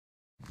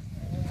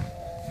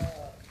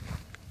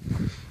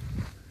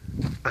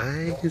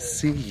I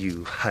see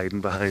you hiding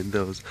behind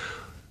those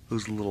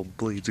little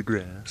blades of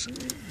grass.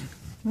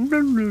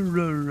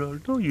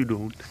 No, you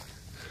don't.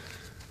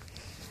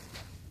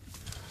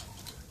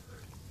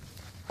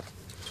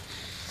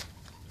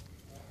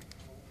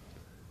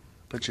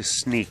 Bunch of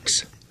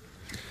sneaks.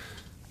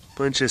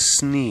 Bunch of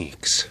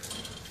sneaks.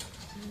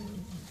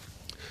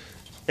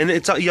 And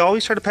you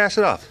always try to pass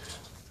it off.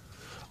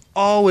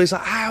 Always,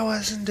 I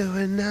wasn't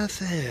doing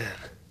nothing.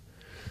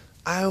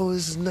 I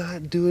was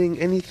not doing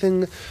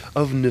anything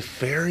of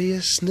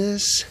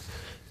nefariousness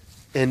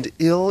and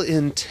ill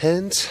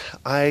intent.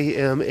 I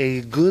am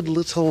a good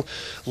little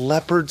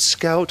leopard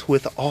scout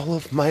with all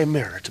of my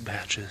merit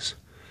badges.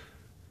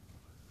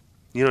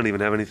 You don't even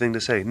have anything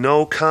to say.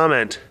 No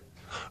comment.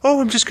 Oh,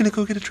 I'm just gonna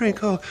go get a drink.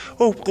 Oh,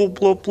 blow,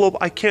 blow, blow.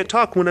 I can't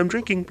talk when I'm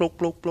drinking. Blow,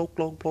 blow, blow,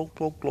 blow, blow,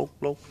 blow, blow,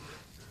 blow.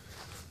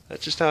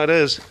 That's just how it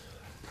is.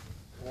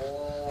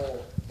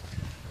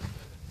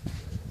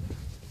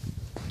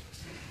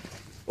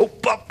 Oh,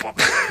 bop, bop.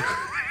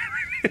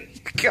 Where are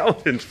you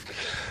going?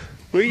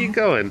 Where are you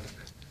going?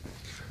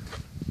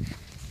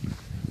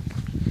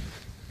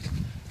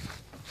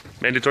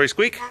 Mandatory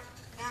squeak?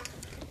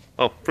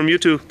 Oh, from you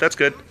too. That's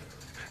good.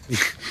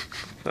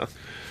 Well,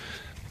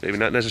 maybe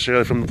not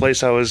necessarily from the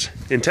place I was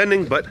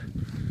intending, but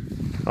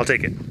I'll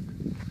take it.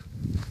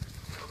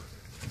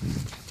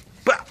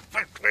 Where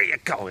are you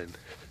going?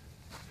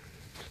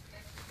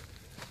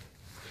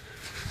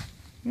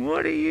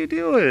 What are you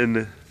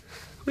doing?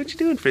 What you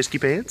doing, Frisky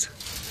Pants?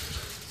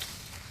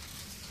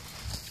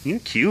 You're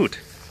cute.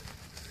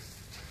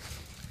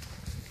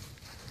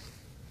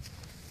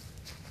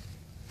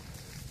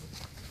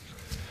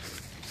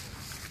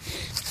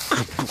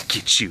 I'll go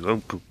get you. I'll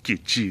go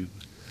get you.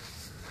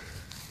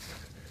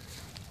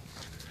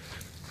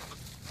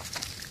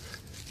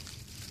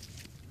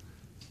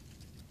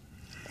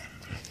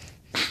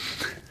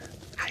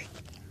 Hi.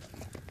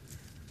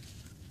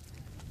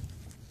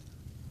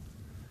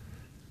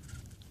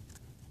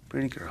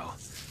 Pretty girl.